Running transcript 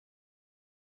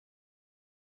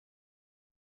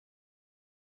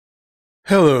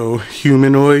Hello,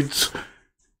 humanoids.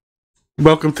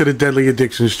 Welcome to the Deadly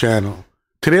Addictions channel.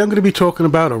 Today I'm going to be talking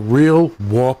about a real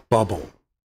warp bubble.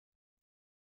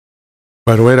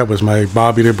 By the way, that was my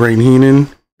Bobby the Brain Heenan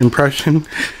impression.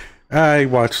 I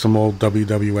watched some old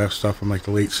WWF stuff from like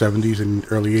the late 70s and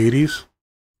early 80s.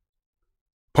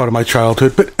 Part of my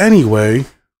childhood. But anyway,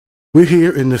 we're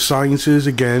here in the sciences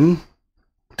again.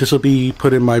 This will be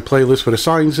put in my playlist for the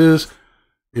sciences.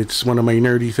 It's one of my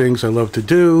nerdy things I love to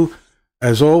do.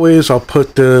 As always, I'll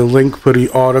put the link for the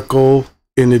article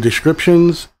in the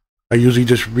descriptions. I usually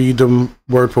just read them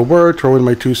word for word, throw in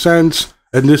my 2 cents,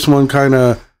 and this one kind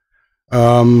of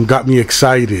got me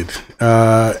excited.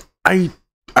 I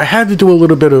had to do a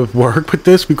little bit of work with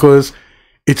this because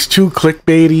it's too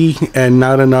clickbaity and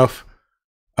not enough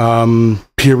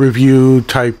peer review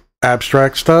type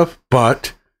abstract stuff,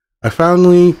 but I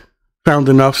finally found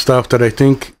enough stuff that I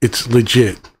think it's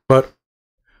legit. But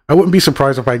I wouldn't be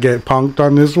surprised if I get punked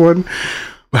on this one.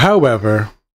 However,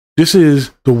 this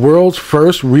is the world's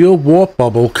first real warp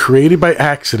bubble created by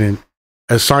accident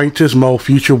as scientists mull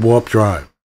future warp drive.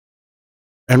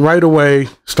 And right away,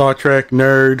 Star Trek,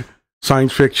 nerd,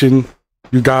 science fiction,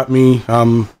 you got me.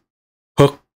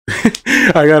 Hooked.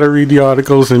 I gotta read the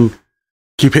articles and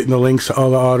keep hitting the links to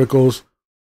other articles.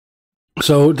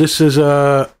 So this is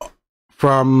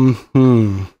from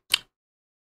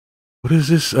what is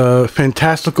this?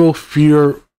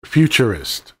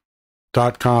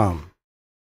 Fantasticalfuturist.com.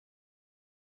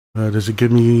 Does it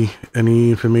give me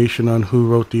any information on who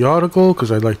wrote the article?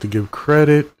 Because I'd like to give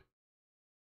credit.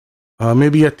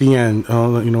 Maybe at the end.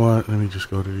 Oh, you know what? Let me just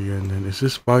go to the end. And is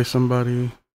this by somebody?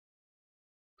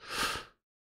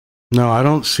 No, I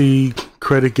don't see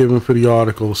credit given for the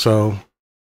article. So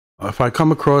if I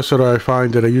come across it or I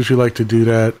find it, I usually like to do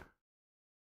that.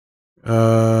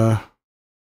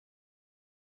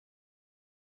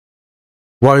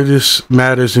 Why this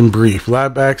matters in brief.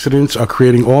 Lab accidents are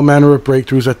creating all manner of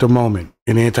breakthroughs at the moment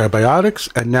in antibiotics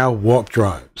and now warp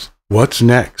drives. What's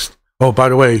next? Oh, by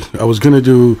the way, I was going to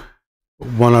do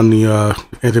one on the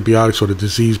antibiotics or the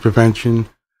disease prevention.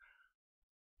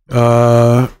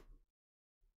 Yeah,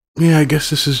 I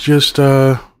guess this is just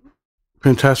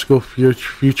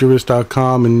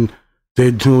fantasticalfuturist.com, and they're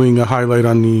doing a highlight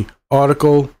on the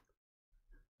article.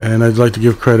 And I'd like to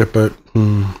give credit, but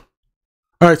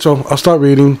Alright, so I'll start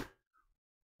reading.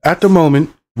 At the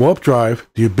moment, warp drive,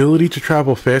 the ability to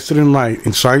travel faster than light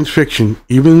in science fiction,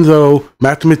 even though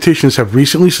mathematicians have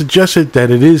recently suggested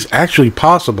that it is actually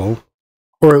possible,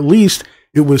 or at least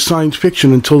it was science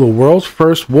fiction until the world's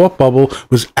first warp bubble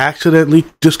was accidentally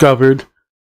discovered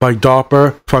by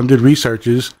DARPA-funded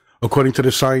researchers, according to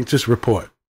the scientist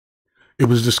report. It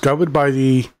was discovered by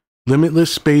the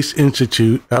Limitless Space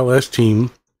Institute, LS team,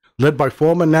 led by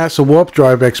former NASA warp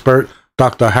drive expert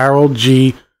Dr. Harold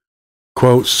G.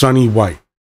 quote, Sonny White.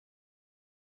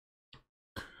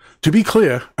 To be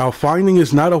clear, our finding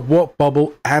is not a warp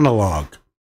bubble analog.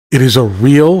 It is a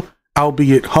real,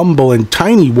 albeit humble and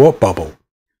tiny warp bubble,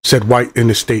 said White in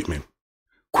a statement,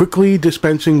 quickly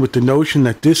dispensing with the notion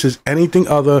that this is anything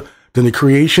other than the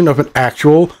creation of an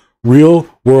actual,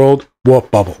 real-world warp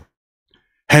bubble.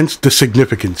 Hence the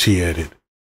significance, he added.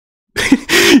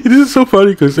 It is so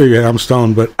funny because yeah, I'm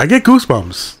stoned, but I get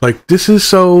goosebumps. Like, this is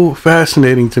so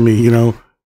fascinating to me, you know.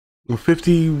 I'm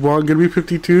 51, gonna be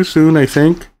 52 soon, I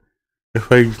think, if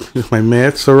my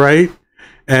maths are right.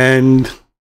 And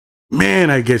man,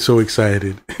 I get so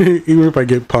excited, even if I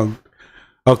get punked.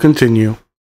 I'll continue.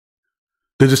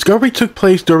 The discovery took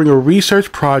place during a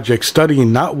research project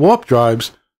studying not warp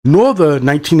drives, nor the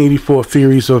 1984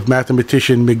 theories of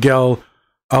mathematician Miguel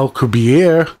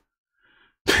Alcubierre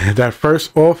that first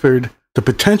offered the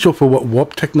potential for what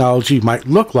warp technology might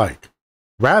look like.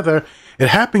 Rather, it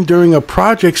happened during a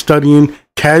project studying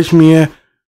cashmere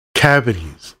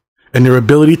cavities and their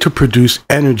ability to produce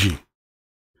energy.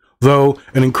 Though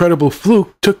an incredible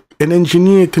fluke took an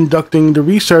engineer conducting the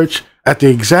research at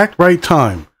the exact right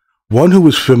time, one who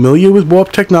was familiar with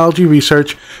warp technology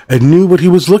research and knew what he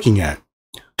was looking at,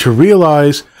 to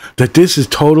realize that this is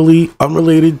totally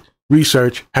unrelated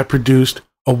research had produced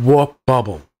a warp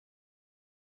bubble.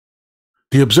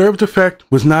 The observed effect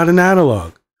was not an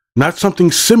analog, not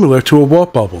something similar to a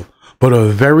warp bubble, but a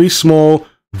very small,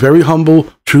 very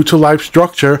humble, true-to-life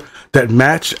structure that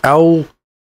matched Alcubierre's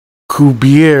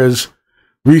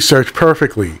research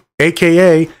perfectly,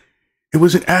 aka it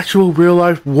was an actual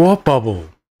real-life warp bubble.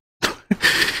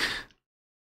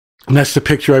 And that's the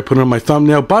picture I put on my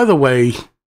thumbnail. By the way,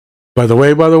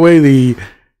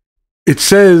 it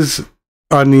says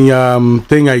on the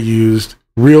thing I used,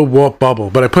 real warp bubble,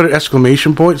 but I put an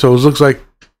exclamation point, so it looks like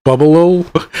bubble.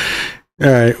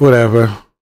 Alright, whatever.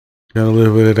 Got a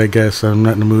little bit of it, I guess. I'm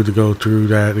not in the mood to go through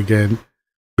that again,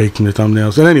 making the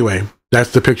thumbnails. And anyway,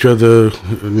 that's the picture of the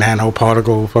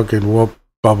nanoparticle fucking warp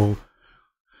bubble.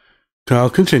 So I'll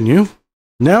continue.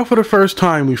 Now, for the first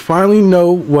time, we finally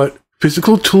know what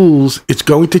physical tools it's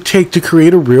going to take to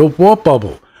create a real warp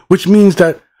bubble, which means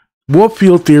that warp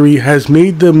field theory has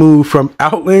made the move from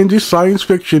outlandish science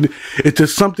fiction into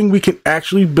something we can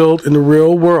actually build in the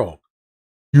real world,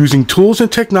 using tools and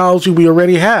technology we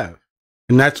already have.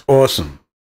 And that's awesome.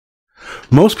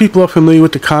 Most people are familiar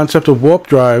with the concept of warp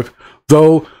drive,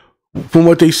 though, from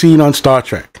what they've seen on Star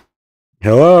Trek.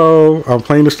 Hello, I'm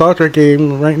playing the Star Trek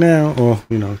game right now, or,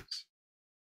 you know.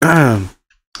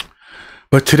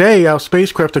 But today, our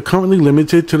spacecraft are currently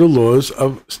limited to the laws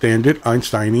of standard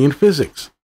Einsteinian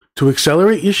physics. To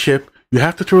accelerate your ship, you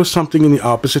have to throw something in the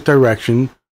opposite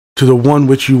direction to the one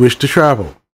which you wish to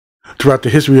travel. Throughout the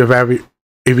history of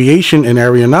aviation and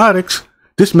aeronautics,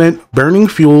 this meant burning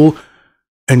fuel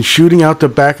and shooting out the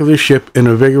back of the ship in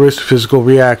a vigorous physical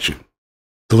reaction.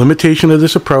 The limitation of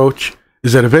this approach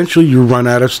is that eventually you run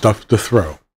out of stuff to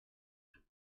throw.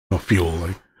 Or fuel,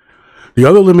 like. The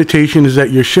other limitation is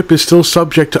that your ship is still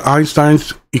subject to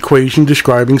Einstein's equation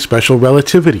describing special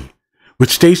relativity,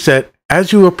 which states that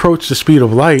as you approach the speed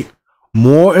of light,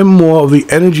 more and more of the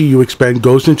energy you expend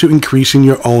goes into increasing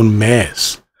your own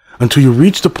mass, until you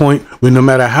reach the point where no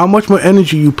matter how much more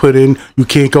energy you put in, you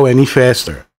can't go any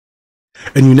faster.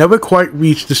 And you never quite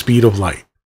reach the speed of light.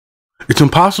 It's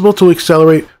impossible to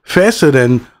accelerate faster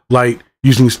than light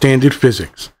using standard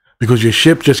physics, because your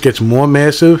ship just gets more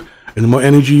massive and the more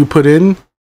energy you put in,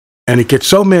 and it gets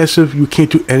so massive you can't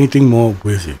do anything more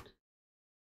with it.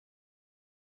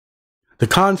 The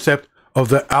concept of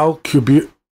the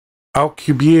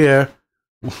Alcubierre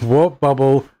warp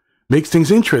bubble makes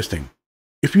things interesting.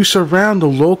 If you surround the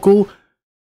local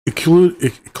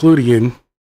Euclidean,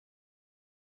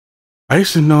 I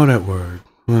used to know that word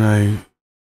when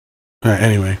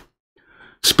anyway,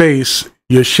 space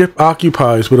your ship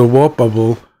occupies with a warp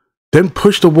bubble, then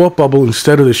push the warp bubble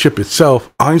instead of the ship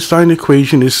itself, Einstein's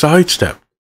equation is sidestepped.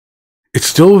 It's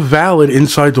still valid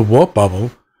inside the warp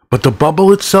bubble, but the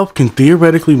bubble itself can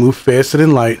theoretically move faster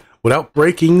than light without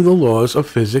breaking the laws of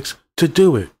physics to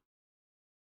do it.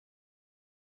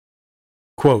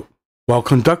 Quote, while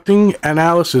conducting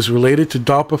analysis related to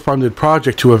DARPA-funded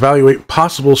project to evaluate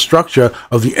possible structure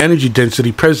of the energy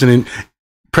density present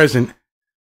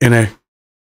in a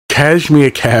Kashmir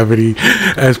cavity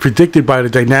as predicted by the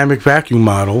dynamic vacuum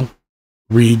model,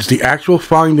 reads the actual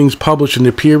findings published in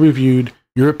the peer-reviewed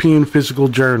European Physical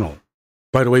Journal.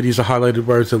 By the way, these are highlighted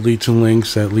words that lead to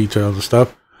links that lead to other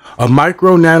stuff. A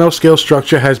micro-nanoscale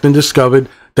structure has been discovered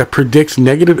that predicts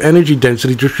negative energy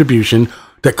density distribution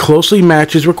that closely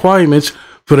matches requirements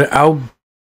for the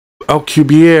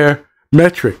Alcubierre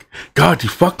metric. God,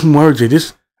 these fucking words, they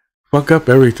just fuck up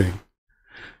everything.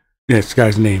 Yeah, this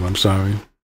guy's name, I'm sorry.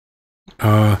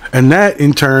 And that,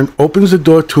 in turn, opens the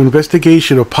door to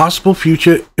investigation of possible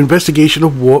future investigation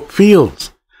of warp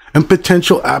fields and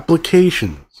potential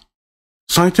applications.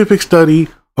 Scientific study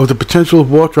of the potential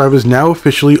of warp drive is now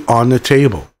officially on the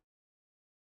table.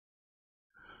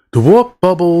 The warp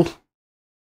bubble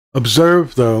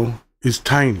observed, though, is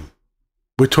tiny.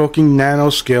 We're talking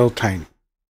nanoscale tiny.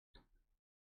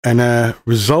 And a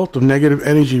result of negative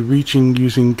energy reaching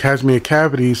using Kashmir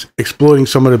cavities, exploiting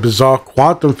some of the bizarre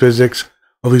quantum physics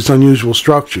of these unusual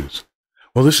structures.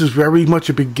 While this is very much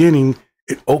a beginning,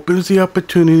 it opens the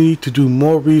opportunity to do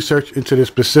more research into the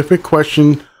specific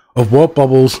question of warp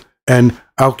bubbles and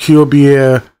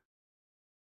Alcubierre's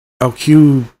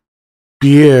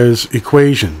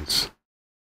equations.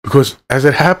 Because as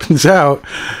it happens out,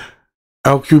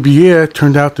 Alcubierre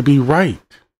turned out to be right.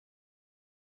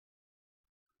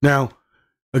 Now,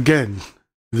 again,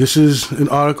 this is an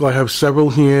article. I have several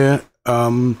here.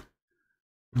 I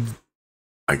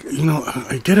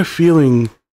get a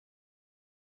feeling,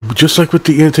 just like with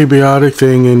the antibiotic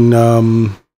thing and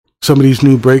some of these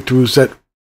new breakthroughs, that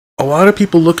a lot of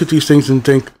people look at these things and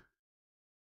think,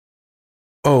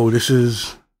 oh,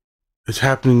 it's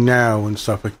happening now and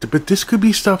stuff like that. But this could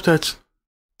be stuff that's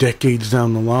decades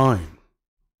down the line.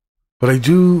 But I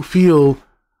do feel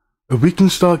if we can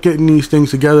start getting these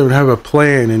things together and have a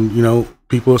plan, and,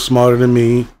 people are smarter than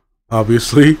me,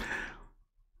 obviously,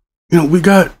 we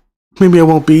got, maybe I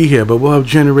won't be here, but we'll have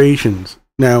generations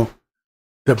now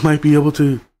that might be able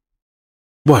to,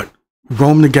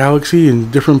 roam the galaxy in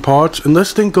different parts. And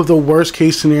let's think of the worst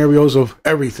case scenarios of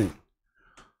everything.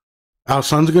 Our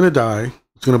sun's going to die.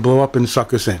 It's going to blow up and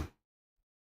suck us in.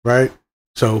 Right?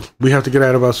 So we have to get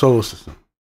out of our solar system.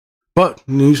 But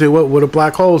you say, what are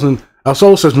black holes? And our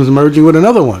solar system is merging with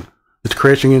another one. It's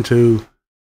crashing into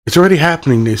It's already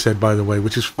happening, they said, by the way,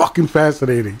 which is fucking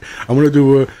fascinating. I'm going to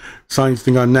do a science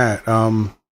thing on that. Our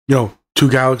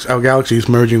galaxy is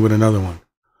merging with another one.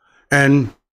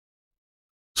 And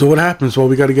so what happens? Well,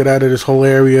 we got to get out of this whole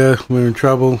area. We're in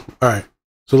trouble. All right.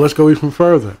 So let's go even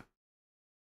further.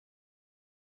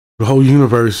 The whole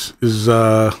universe is,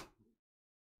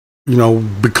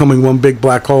 becoming one big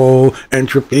black hole,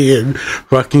 entropy, and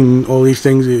fucking all these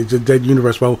things. It's a dead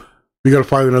universe. Well, we got to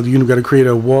find another universe. Got to create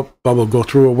a warp bubble, go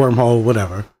through a wormhole,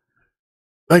 whatever.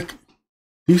 Like,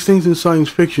 these things in science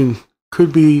fiction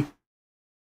could be,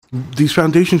 these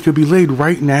foundations could be laid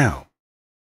right now.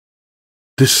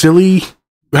 The silly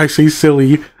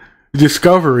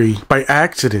discovery by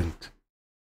accident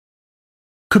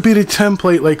could be the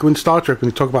template, like when Star Trek, when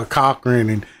they talk about Cochrane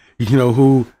and,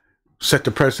 who set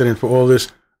the precedent for all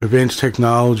this advanced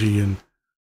technology. And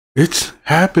it's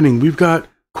happening. We've got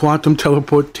quantum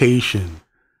teleportation.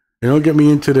 And don't get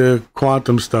me into the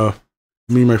quantum stuff.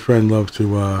 Me and my friend love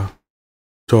to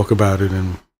talk about it.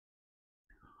 And,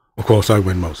 of course, I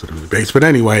win most of the debates. But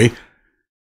anyway,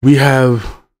 we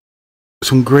have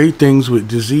some great things with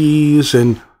disease.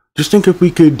 And just think if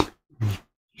we could,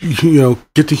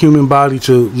 get the human body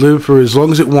to live for as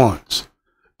long as it wants.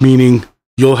 Meaning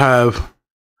you'll have,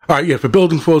 all right, yeah, if a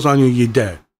building falls on you, you're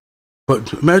dead.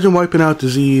 But imagine wiping out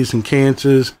disease and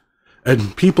cancers,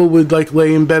 and people would like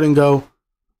lay in bed and go,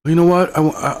 you know what,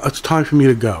 it's time for me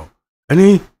to go.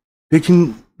 And they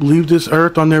can leave this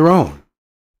earth on their own.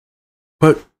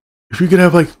 But if you could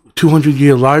have like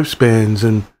 200-year lifespans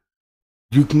and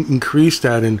you can increase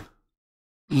that and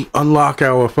unlock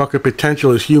our fucking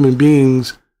potential as human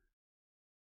beings,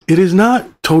 it is not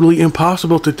totally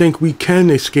impossible to think we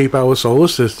can escape our solar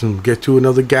system, get to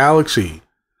another galaxy,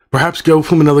 perhaps go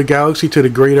from another galaxy to the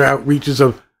greater outreaches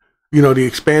of, the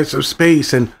expanse of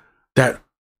space and that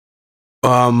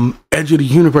edge of the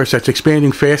universe that's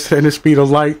expanding faster than the speed of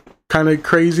light kind of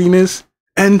craziness.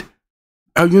 And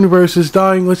our universe is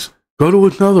dying. Let's go to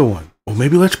another one. Or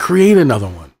maybe let's create another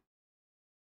one.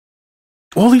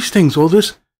 All these things, all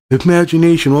this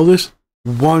imagination, all this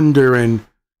wonder and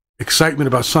excitement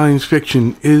about science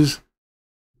fiction is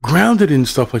grounded in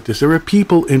stuff like this. There are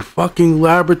people in fucking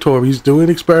laboratories doing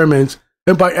experiments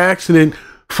and by accident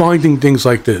finding things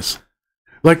like this.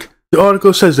 Like the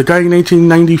article says, the guy in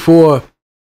 1894,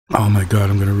 oh my God,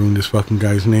 I'm going to ruin this fucking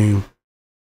guy's name.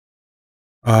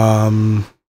 Albuquerque,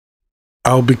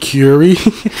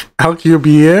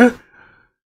 Alcubierre.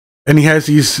 And he has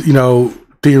these,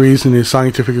 theories and his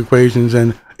scientific equations,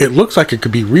 and it looks like it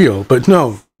could be real, but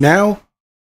no, now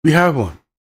we have one,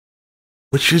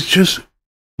 which is just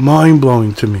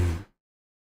mind-blowing to me.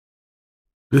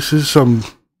 This is some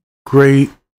great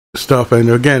stuff,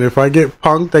 and again, if I get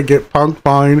punked, I get punked,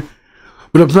 fine,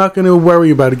 but I'm not going to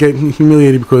worry about it getting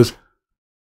humiliated because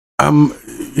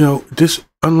this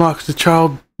unlocks the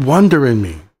child wonder in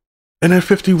me. And at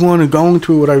 51 and going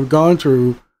through what I've gone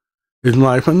through in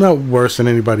life, I'm not worse than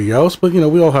anybody else, but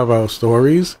we all have our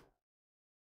stories.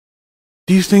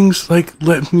 These things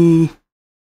let me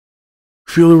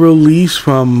feel a release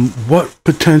from what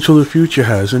potential the future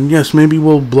has. And yes, maybe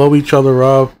we'll blow each other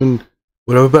up and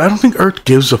whatever, but I don't think Earth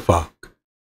gives a fuck.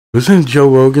 Wasn't it Joe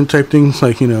Rogan type things?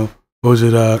 What was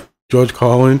it, George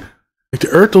Carlin? The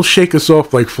Earth will shake us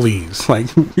off like fleas.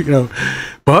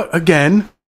 But again,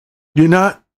 you're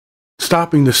not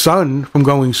stopping the sun from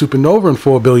going supernova in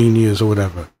 4 billion years or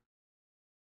whatever.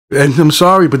 And I'm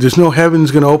sorry, but there's no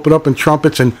heaven's going to open up and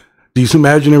trumpets and these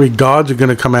imaginary gods are going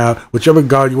to come out, whichever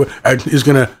god is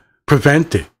going to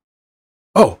prevent it.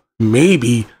 Oh,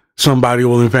 maybe somebody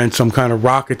will invent some kind of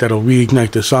rocket that'll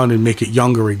reignite the sun and make it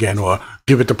younger again, or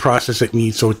give it the process it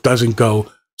needs so it doesn't go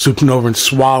supernova and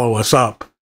swallow us up.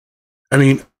 I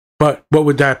mean, but what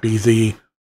would that be?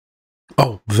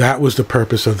 That was the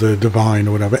purpose of the divine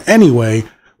or whatever. Anyway,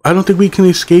 I don't think we can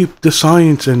escape the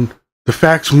science and the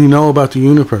facts we know about the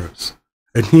universe.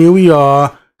 And here we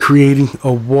are, creating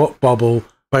a warp bubble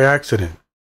by accident.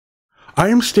 I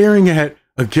am staring at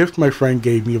a gift my friend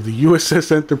gave me of the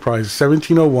USS Enterprise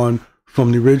 1701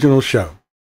 from the original show.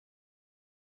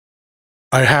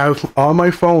 I have on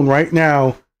my phone right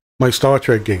now my Star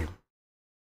Trek game.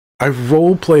 I've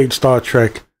role-played Star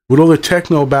Trek with all the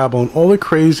techno-babble and all the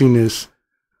craziness.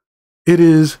 It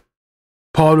is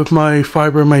part of my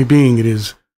fiber of my being. It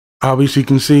is, obviously you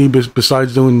can see,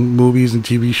 besides doing movies and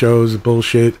TV shows and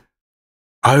bullshit,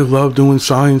 I love doing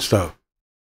science stuff.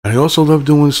 And I also love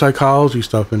doing psychology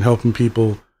stuff and helping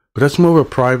people. But that's more of a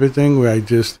private thing where I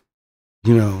just,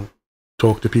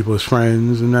 talk to people as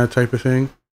friends and that type of thing.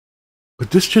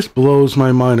 But this just blows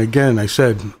my mind. Again, I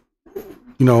said,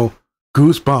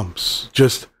 goosebumps.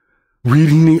 Just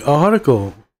reading the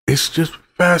article. It's just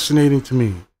fascinating to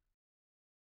me.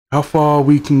 How far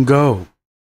we can go.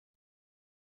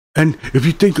 And if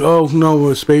you think, oh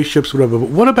no, spaceships, whatever, but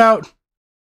what about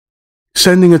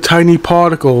sending a tiny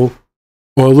particle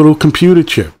or a little computer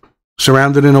chip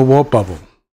surrounded in a warp bubble?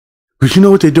 Because you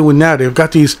know what they're doing now? They've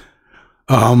got these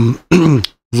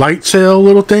light sail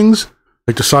little things,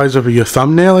 like the size of your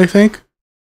thumbnail, I think.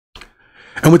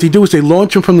 And what they do is they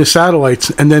launch them from the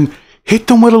satellites and then hit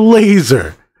them with a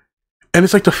laser. And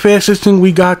it's like the fastest thing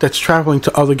we got that's traveling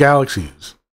to other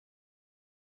galaxies.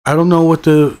 I don't know what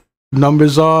the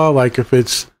numbers are, like if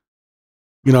it's,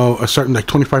 you know, a certain, like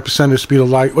 25% of the speed of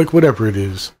light, like whatever it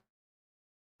is.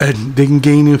 And they can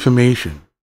gain information.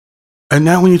 And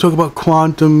now when you talk about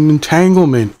quantum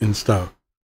entanglement and stuff,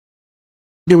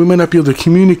 yeah, we might not be able to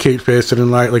communicate faster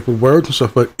than light, like with words and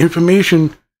stuff, but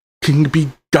information can be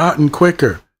gotten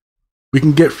quicker. We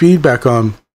can get feedback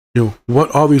on, you know,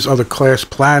 what are these other class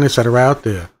planets that are out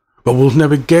there, but we'll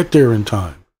never get there in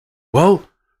time. Well,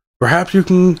 perhaps you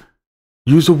can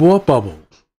use a warp bubble.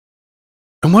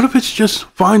 And what if it's just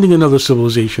finding another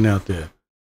civilization out there?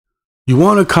 You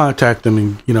want to contact them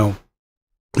and, you know,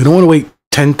 you don't want to wait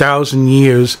 10,000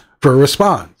 years for a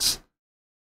response.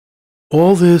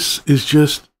 All this is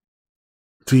just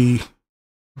the,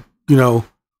 you know,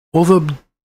 all the,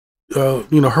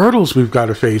 you know, hurdles we've got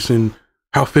to face and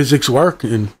how physics work.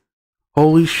 And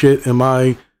holy shit, am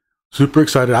I super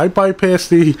excited. I bypassed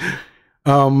the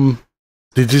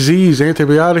disease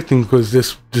antibiotic thing because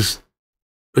this just,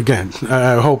 again,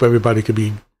 I hope everybody could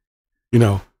be, you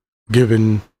know,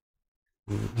 given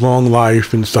long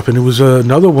life and stuff. And it was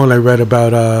another one I read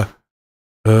about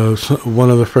one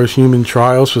of the first human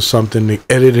trials for something. They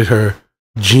edited her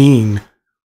gene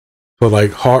for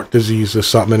like heart disease or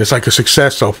something, and it's like a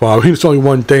success so far. I mean, it's only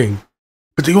one thing,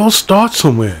 but they all start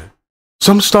somewhere.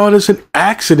 Some start as an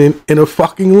accident in a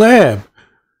fucking lab,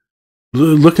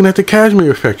 looking at the Casimir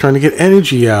effect, trying to get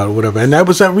energy out or whatever. And that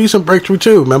was that recent breakthrough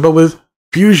too. Remember with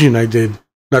fusion I did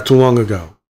not too long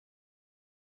ago.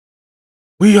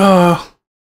 We are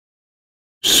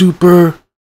super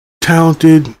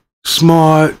talented,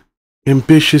 smart,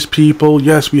 ambitious people.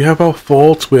 Yes, we have our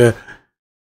faults where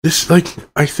this, like,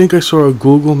 I think I saw a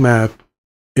Google map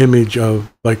image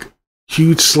of like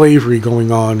huge slavery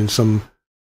going on in some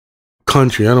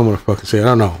country. I don't want to fucking say it.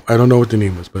 I don't know what the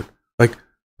name was, but like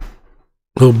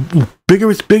the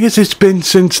biggest it's been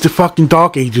since the fucking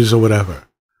Dark Ages or whatever.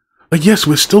 Like, yes,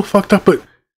 we're still fucked up, but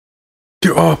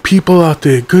there are people out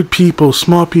there, good people,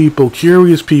 smart people,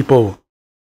 curious people,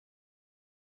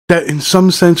 that in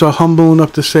some sense are humble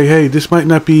enough to say, hey, this might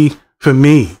not be for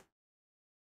me.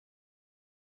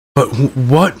 But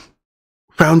what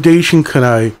foundation can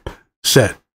I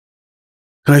set?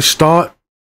 Can I start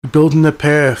building the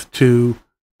path to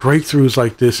breakthroughs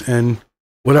like this and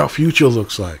what our future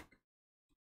looks like?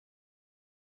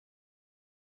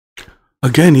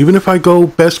 Again, even if I go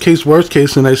best case, worst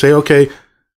case, and I say, okay,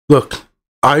 look,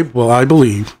 I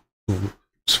believe,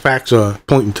 facts are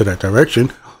pointing to that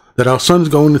direction, that our sun's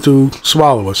going to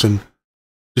swallow us and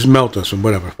just melt us and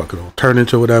whatever. Fuck, it'll turn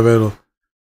into whatever. It'll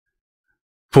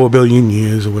 4 billion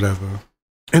years or whatever.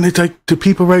 And it's like, to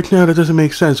people right now, that doesn't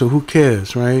make sense. So who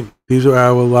cares, right? These are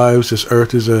our lives. This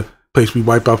earth is a place we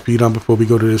wipe our feet on before we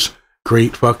go to this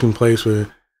great fucking place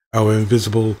where our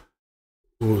invisible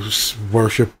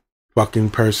worship fucking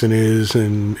person is,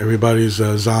 and everybody's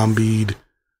zombied,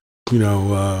 you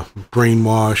know,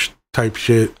 brainwashed type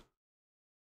shit.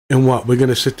 And what, we're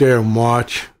gonna sit there and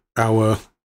watch our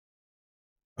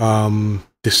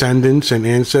descendants and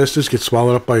ancestors get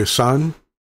swallowed up by a sun?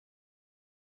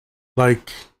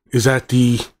 Like, is that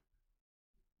the,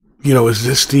 you know, is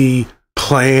this the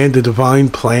plan, the divine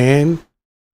plan?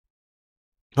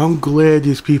 I'm glad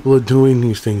these people are doing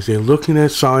these things. They're looking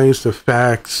at science, the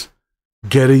facts,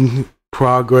 getting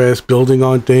progress, building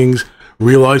on things,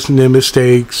 realizing their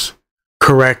mistakes,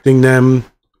 correcting them,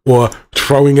 or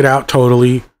throwing it out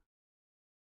totally.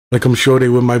 Like, I'm sure they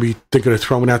might be thinking of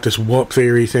throwing out this warp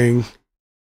theory thing.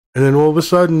 And then all of a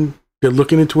sudden, they're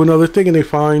looking into another thing and they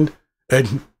find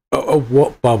a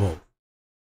warp bubble.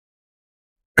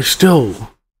 I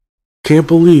still can't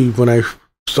believe when I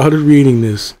started reading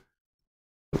this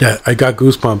that I got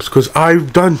goosebumps, because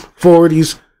I've done 4 of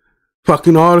these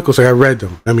fucking articles. Like, I read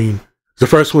them. I mean, the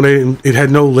first one, it had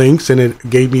no links, and it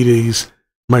gave me these,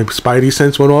 my spidey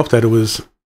sense went off that it was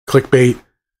clickbait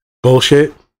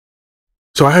bullshit.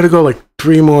 So I had to go like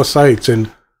 3 more sites,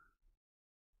 and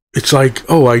it's like,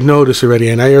 oh, I know this already,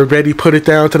 and I already put it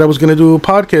down that I was going to do a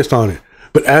podcast on it.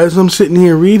 But as I'm sitting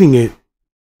here reading it,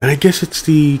 and I guess it's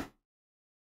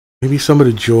maybe some of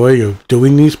the joy of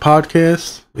doing these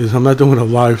podcasts is I'm not doing a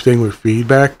live thing with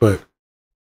feedback, but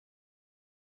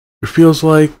it feels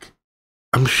like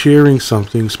I'm sharing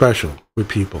something special with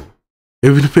people.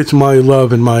 Even if it's my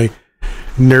love and my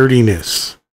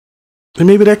nerdiness. And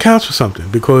maybe that counts for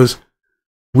something, because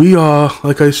we are,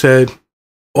 like I said,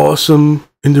 awesome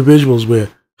individuals. We're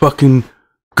fucking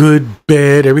good,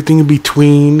 bad, everything in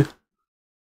between.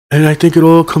 And I think it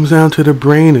all comes down to the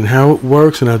brain and how it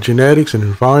works and our genetics and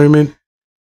environment.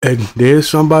 And there's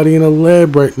somebody in a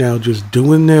lab right now just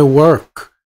doing their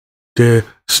work. Their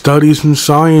studies in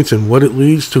science and what it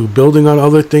leads to, building on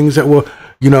other things that were,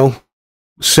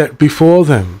 set before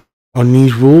them on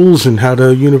these rules and how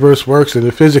the universe works and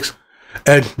the physics.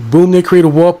 And boom, they create a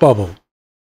warp bubble.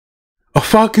 A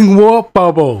fucking warp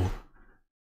bubble.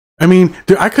 I mean,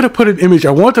 I could have put an image.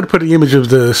 I wanted to put an image of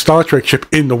the Star Trek ship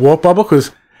in the warp bubble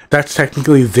because that's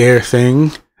technically their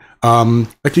thing.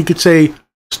 Like you could say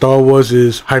Star Wars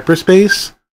is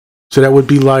hyperspace. So that would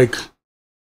be like,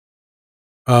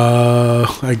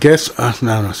 I guess,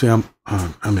 no, see, I'm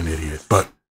an idiot, but,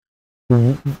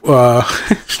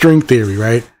 string theory,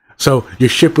 right? So your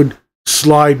ship would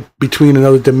slide between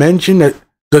another dimension that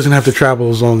doesn't have to travel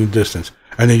as long a distance.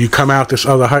 And then you come out this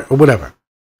other height or whatever.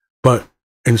 But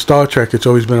in Star Trek, it's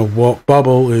always been a warp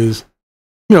bubble is,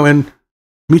 and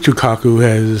Michio Kaku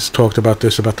has talked about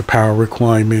this, about the power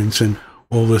requirements and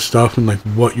all this stuff, and like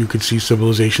what you could see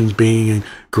civilizations being in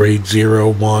grade 0,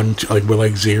 1, like we're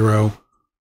like 0.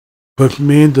 But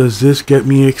man, does this get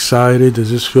me excited?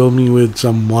 Does this fill me with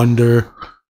some wonder,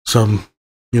 some,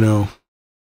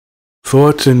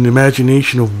 thoughts and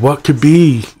imagination of what could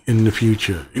be in the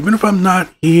future, even if I'm not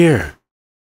here?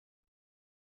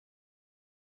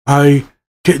 I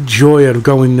get joy out of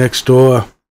going next door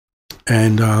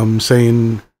and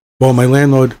saying, well, my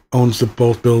landlord owns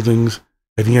both buildings,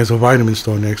 and he has a vitamin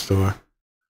store next door.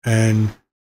 And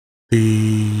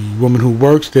the woman who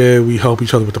works there, we help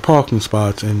each other with the parking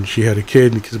spots, and she had a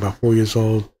kid, and the kid's about 4 years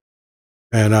old.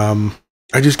 And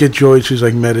I just get joy. She's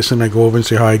like medicine. I go over and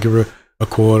say hi, give her a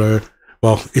quarter.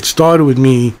 Well, it started with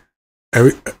me.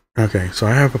 So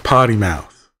I have a potty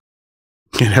mouth.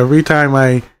 And every time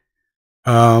I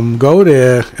go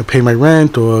there and pay my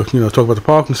rent or, talk about the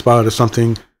parking spot or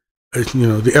something,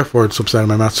 the F word slips out of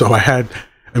my mouth. So I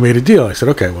made a deal. I said,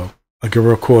 okay, well, I'll give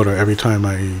her a quarter every time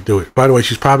I do it. By the way,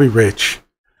 she's probably rich.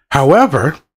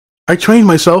 However, I trained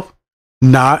myself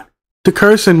not to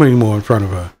curse anymore in front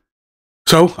of her.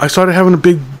 So I started having a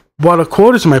big wad of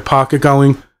quarters in my pocket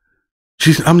going,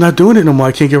 I'm not doing it no more.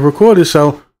 I can't give her a quarter.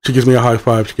 So she gives me a high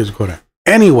five. She gives a quarter.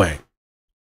 Anyway,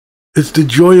 it's the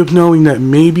joy of knowing that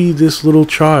maybe this little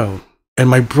child and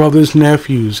my brother's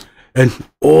nephews and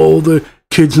all the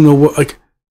kids in the world, like,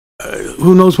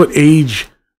 who knows what age.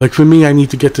 Like for me, I need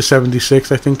to get to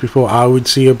 76, I think, before I would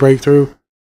see a breakthrough.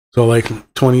 So like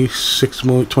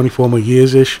 24 more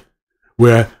years-ish,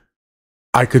 where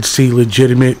I could see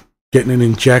legitimate getting an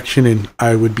injection and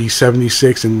I would be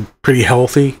 76 and pretty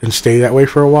healthy and stay that way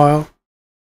for a while.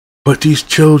 But these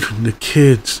children, the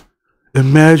kids,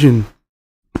 imagine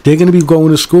they're going to be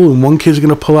going to school and one kid's going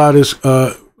to pull out his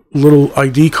little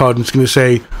ID card and it's going to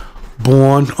say,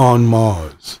 born on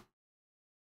Mars.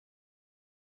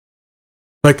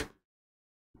 Like,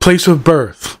 place of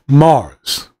birth,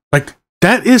 Mars. Like,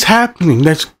 that is happening.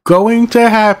 That's going to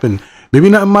happen. Maybe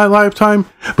not in my lifetime,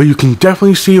 but you can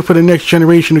definitely see it for the next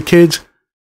generation of kids.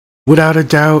 Without a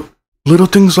doubt, little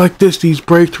things like this, these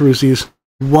breakthroughs, these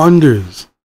wonders,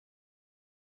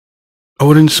 are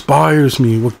what inspires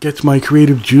me, what gets my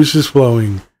creative juices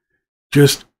flowing.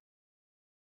 Just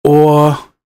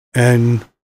awe and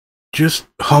just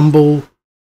humble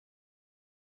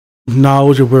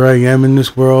knowledge of where I am in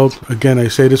this world. Again, I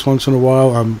say this once in a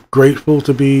while. I'm grateful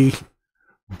to be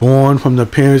born from the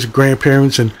parents,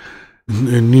 grandparents, and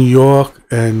in New York,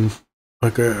 and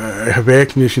like I have air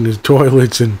conditioners,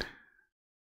 toilets, and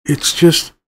it's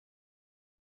just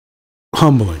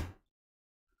humbling.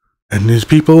 And there's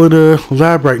people in a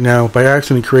lab right now by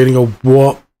accident creating a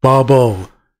warp bubble.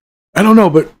 I don't know,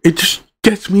 but it just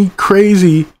gets me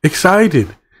crazy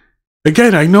excited.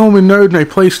 Again, I know I'm a nerd and I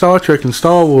play Star Trek and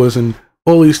Star Wars and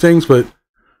all these things, but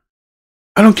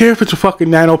I don't care if it's a fucking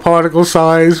nanoparticle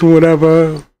size or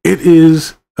whatever. It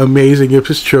is amazing if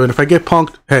it's true. And if I get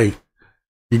punked, hey,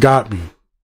 you got me.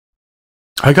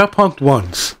 I got punked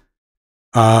once.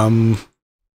 One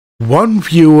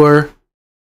viewer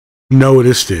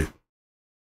noticed it.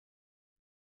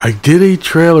 I did a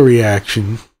trailer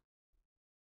reaction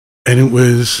and it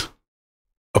was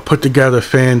a put together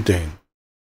fan thing.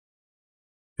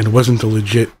 And it wasn't a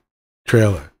legit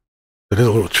trailer. So there's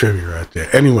a little trivia right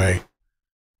there. Anyway,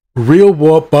 real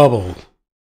warp bubble.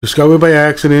 Discovered by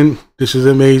accident. This is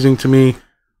amazing to me.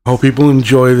 I hope people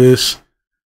enjoy this.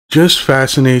 just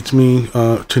fascinates me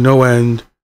to no end.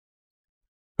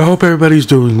 I hope everybody's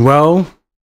doing well.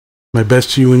 My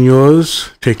best to you and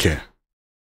yours. Take care.